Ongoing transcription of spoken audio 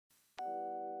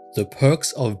The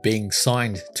perks of being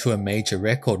signed to a major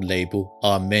record label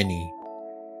are many.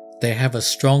 They have a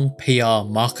strong PR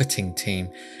marketing team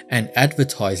and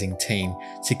advertising team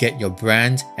to get your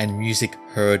brand and music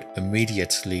heard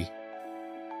immediately.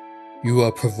 You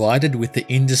are provided with the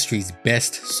industry's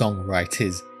best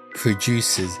songwriters,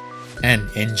 producers, and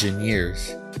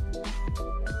engineers.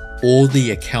 All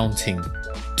the accounting,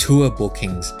 tour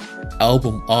bookings,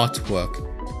 album artwork,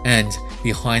 and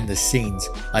behind the scenes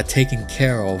are taken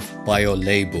care of by your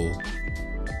label.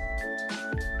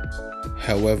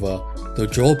 However, the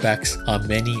drawbacks are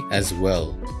many as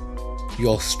well.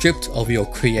 You're stripped of your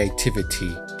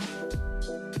creativity.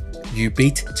 You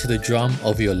beat to the drum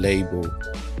of your label.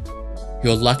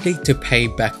 You're likely to pay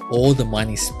back all the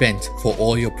money spent for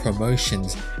all your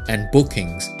promotions and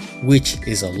bookings, which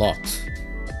is a lot.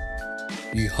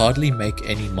 You hardly make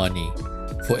any money.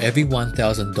 For every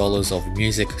 $1,000 of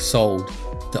music sold,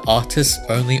 the artist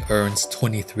only earns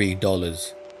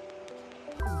 $23.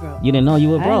 You didn't know you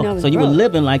were broke, so you were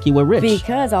living like you were rich.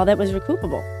 Because all that was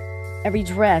recoupable. Every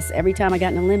dress, every time I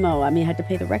got in a limo, I had to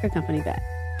pay the record company back.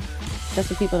 That's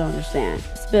what people don't understand.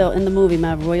 Still, in the movie,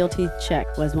 my royalty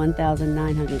check was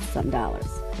 $1,900 some.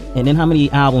 And then how many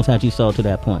albums had you sold to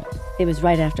that point? It was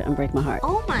right after Unbreak My Heart.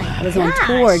 Oh my gosh. I was on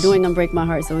tour doing Unbreak My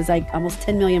Heart, so it was like almost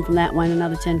 10 million from that one,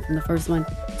 another 10 from the first one.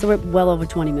 So we're well over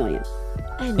 20 million.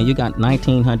 And you got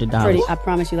 $1,900. I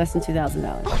promise you, less than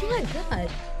 $2,000. Oh my God.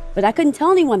 But I couldn't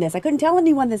tell anyone this. I couldn't tell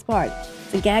anyone this part.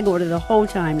 It's a gag order the whole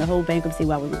time, the whole bankruptcy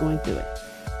while we were going through it.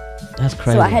 That's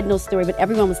crazy. So I had no story, but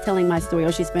everyone was telling my story.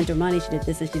 Oh, she spent her money, she did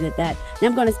this and she did that.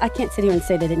 And I can't sit here and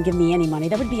say they didn't give me any money.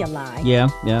 That would be a lie. Yeah.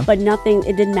 But nothing,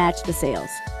 it didn't match the sales.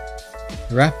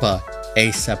 Rapper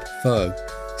A$AP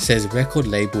Ferg says record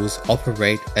labels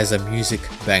operate as a music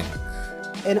bank.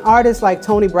 An artist like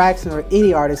Tony Braxton or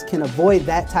any artist can avoid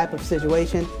that type of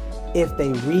situation if they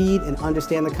read and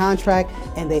understand the contract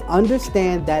and they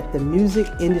understand that the music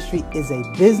industry is a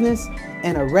business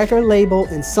and a record label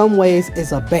in some ways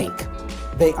is a bank.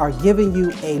 They are giving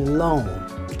you a loan.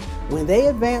 When they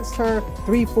advanced her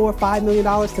 $3, $4, $5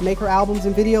 million to make her albums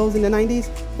and videos in the 90s,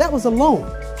 that was a loan.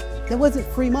 That wasn't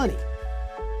free money.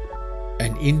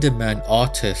 An in-demand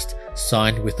artist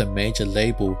signed with a major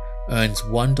label earns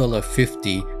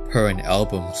 $1.50 per an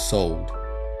album sold.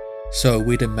 So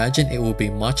we'd imagine it will be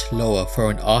much lower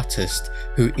for an artist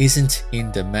who isn't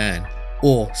in demand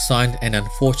or signed an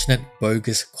unfortunate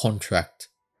bogus contract.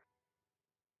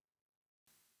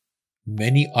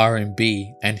 Many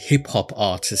R&B and hip-hop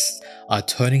artists are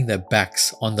turning their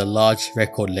backs on the large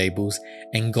record labels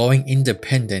and going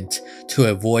independent to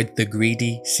avoid the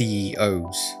greedy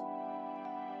CEOs.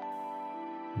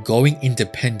 Going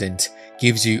independent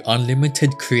gives you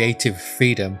unlimited creative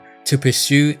freedom to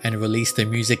pursue and release the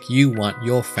music you want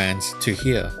your fans to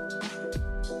hear.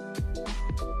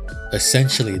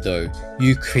 Essentially though,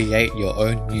 you create your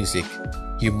own music.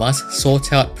 You must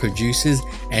sort out producers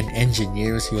and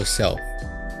engineers yourself.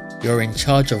 You're in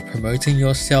charge of promoting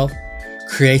yourself,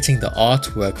 creating the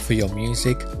artwork for your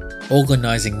music,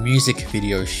 organizing music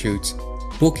video shoots,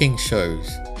 booking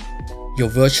shows. You're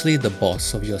virtually the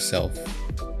boss of yourself.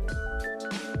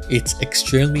 It's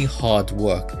extremely hard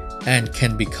work and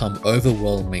can become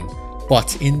overwhelming,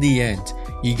 but in the end,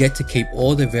 you get to keep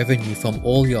all the revenue from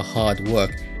all your hard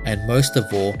work and most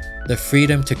of all, the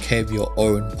freedom to carve your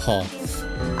own path.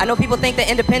 I know people think that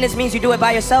independence means you do it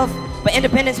by yourself, but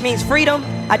independence means freedom.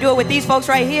 I do it with these folks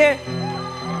right here.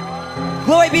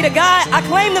 Glory be to God. I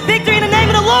claim the victory in the name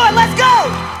of the Lord. Let's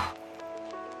go!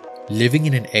 Living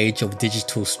in an age of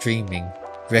digital streaming,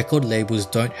 record labels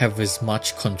don't have as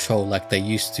much control like they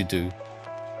used to do.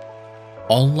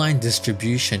 Online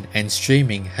distribution and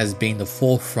streaming has been the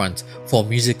forefront for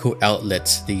musical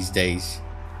outlets these days.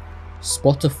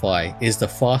 Spotify is the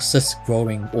fastest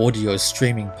growing audio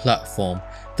streaming platform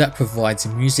that provides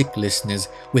music listeners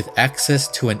with access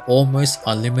to an almost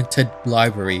unlimited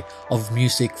library of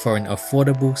music for an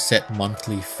affordable set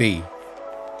monthly fee.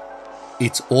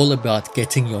 It's all about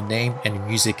getting your name and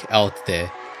music out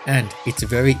there, and it's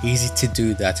very easy to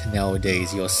do that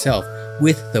nowadays yourself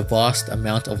with the vast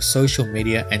amount of social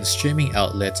media and streaming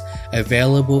outlets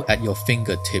available at your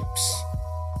fingertips.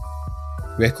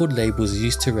 Record labels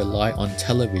used to rely on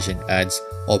television ads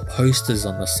or posters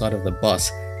on the side of the bus,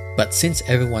 but since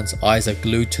everyone's eyes are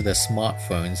glued to their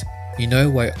smartphones, you know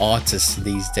why artists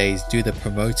these days do the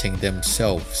promoting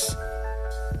themselves.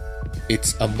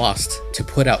 It's a must to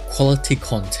put out quality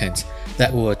content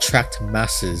that will attract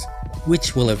masses,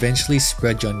 which will eventually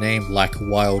spread your name like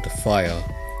wildfire.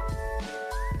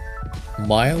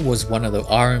 Maya was one of the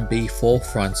R&B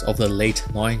forefronts of the late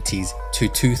 90s to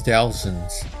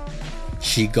 2000s.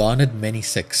 She garnered many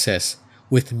success,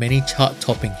 with many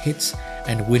chart-topping hits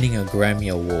and winning a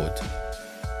Grammy Award.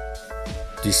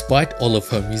 Despite all of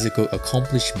her musical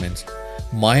accomplishments,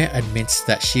 Maya admits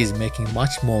that she is making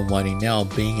much more money now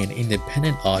being an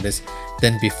independent artist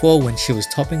than before when she was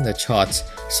topping the charts,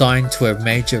 signed to a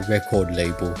major record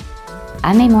label.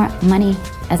 I made more money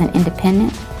as an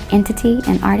independent entity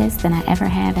and artist than I ever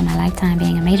have in my lifetime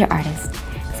being a major artist,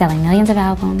 selling millions of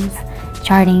albums,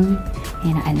 charting,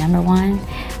 at #1.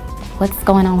 What's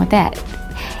going on with that?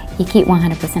 You keep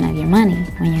 100% of your money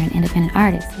when you're an independent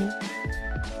artist.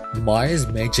 Maya's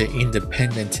major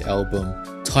independent album,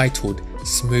 titled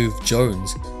Smooth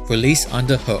Jones, released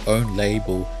under her own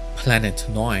label, Planet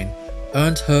 9,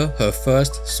 earned her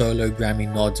first solo Grammy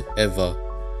nod ever.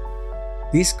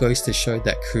 This goes to show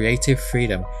that creative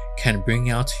freedom can bring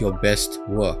out your best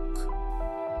work.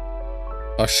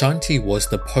 Ashanti was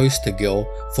the poster girl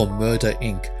for Murder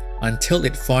Inc. until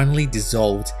it finally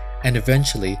dissolved and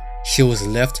eventually she was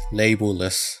left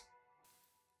labelless.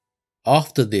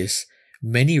 After this,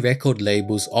 many record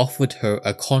labels offered her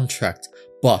a contract,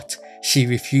 but she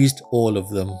refused all of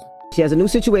them. She has a new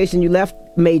situation. You left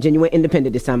major and you went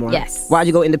independent this time around. Yes. Why'd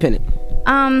you go independent?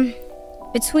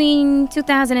 Between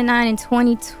 2009 and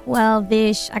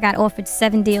 2012-ish, I got offered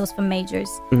 7 deals from majors,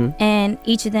 and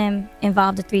each of them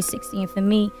involved a 360. And for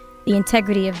me, the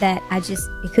integrity of that,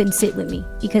 it couldn't sit with me,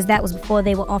 because that was before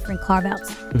they were offering carve-outs.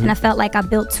 And I felt like I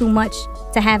built too much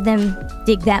to have them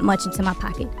dig that much into my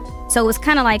pocket. So it was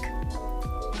kind of like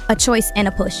a choice and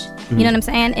a push. You know what I'm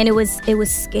saying? And it was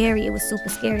scary. It was super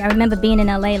scary. I remember being in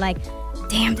LA like,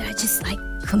 damn, did I just like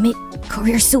commit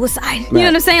career suicide? You know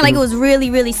what I'm saying? Like it was really,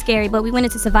 really scary. But we went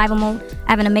into survival mode.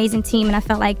 I have an amazing team, and I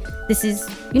felt like this is,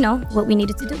 what we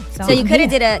needed to do. So you could have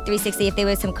did a 360 if there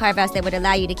was some carve-outs that would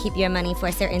allow you to keep your money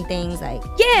for certain things, like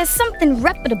something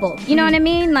reputable. You know what I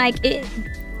mean? Like they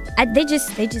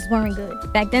just weren't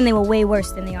good. Back then they were way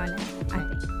worse than they are now, I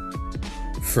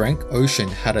think. Frank Ocean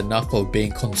had enough of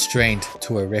being constrained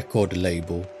to a record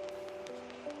label.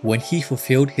 When he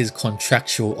fulfilled his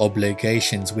contractual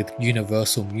obligations with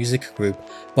Universal Music Group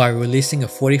by releasing a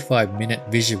 45-minute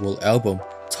visual album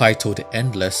titled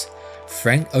Endless,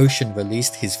 Frank Ocean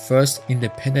released his first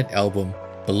independent album,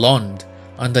 Blonde,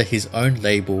 under his own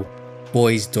label,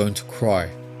 Boys Don't Cry.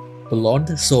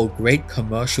 Blonde saw great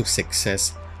commercial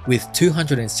success, with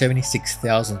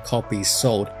 276,000 copies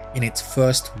sold in its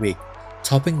first week,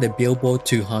 topping the Billboard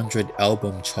 200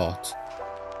 album chart.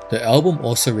 The album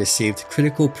also received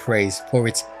critical praise for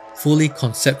its fully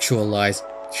conceptualized,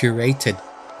 curated,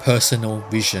 personal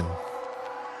vision.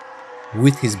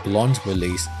 With his Blonde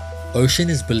release, Ocean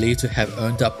is believed to have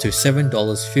earned up to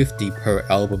 $7.50 per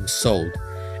album sold,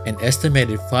 an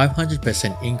estimated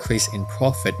 500% increase in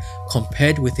profit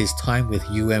compared with his time with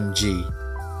UMG.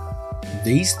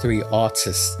 These 3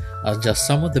 artists are just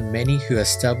some of the many who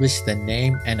established their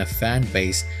name and a fan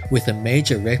base with a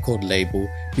major record label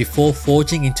before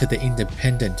forging into the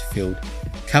independent field,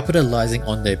 capitalizing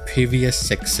on their previous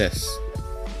success.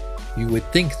 You would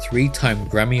think 3-time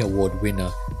Grammy Award winner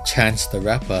Chance the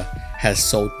Rapper has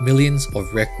sold millions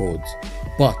of records,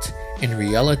 but in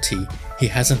reality, he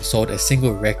hasn't sold a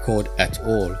single record at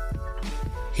all.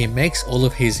 He makes all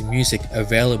of his music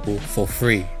available for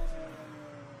free.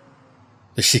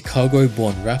 The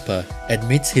Chicago-born rapper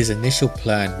admits his initial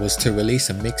plan was to release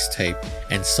a mixtape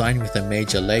and sign with a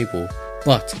major label,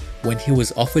 but when he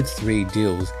was offered 3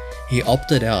 deals, he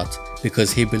opted out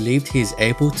because he believed he is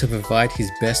able to provide his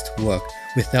best work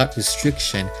without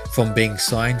restriction from being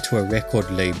signed to a record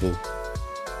label.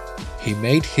 He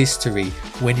made history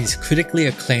when his critically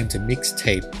acclaimed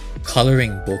mixtape,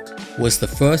 Coloring Book, was the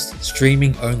first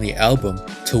streaming-only album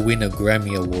to win a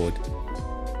Grammy Award.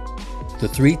 The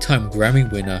 3-time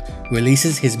Grammy winner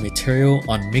releases his material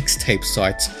on mixtape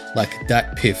sites like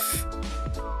DatPiff.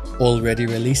 Already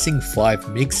releasing 5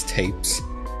 mixtapes,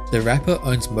 the rapper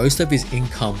earns most of his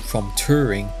income from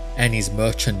touring and his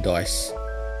merchandise.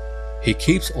 He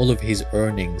keeps all of his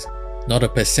earnings, not a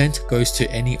percent goes to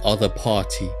any other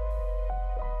party.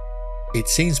 It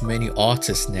seems many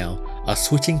artists now are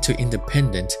switching to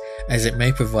independent as it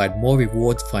may provide more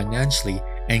rewards financially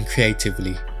and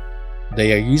creatively.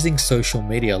 They are using social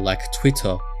media like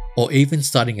Twitter or even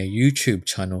starting a YouTube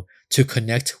channel to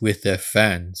connect with their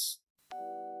fans.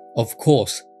 Of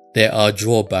course, there are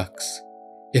drawbacks.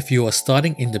 If you are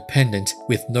starting independent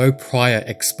with no prior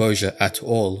exposure at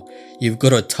all, you've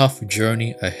got a tough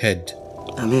journey ahead.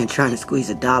 I'm here trying to squeeze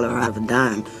 $1 out of a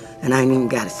dime, and I ain't even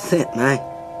got a cent, man.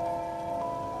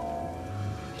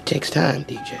 It takes time,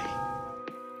 DJ.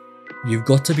 You've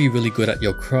got to be really good at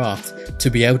your craft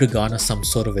to be able to garner some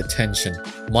sort of attention,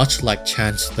 much like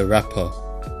Chance the Rapper.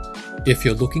 If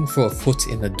you're looking for a foot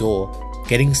in the door,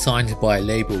 getting signed by a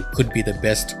label could be the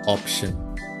best option.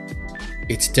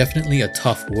 It's definitely a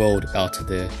tough world out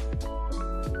there.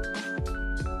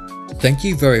 Thank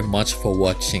you very much for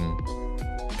watching.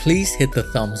 Please hit the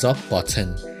thumbs up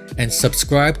button and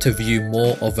subscribe to view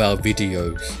more of our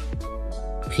videos.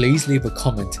 Please leave a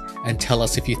comment and tell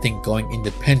us if you think going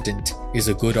independent is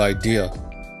a good idea.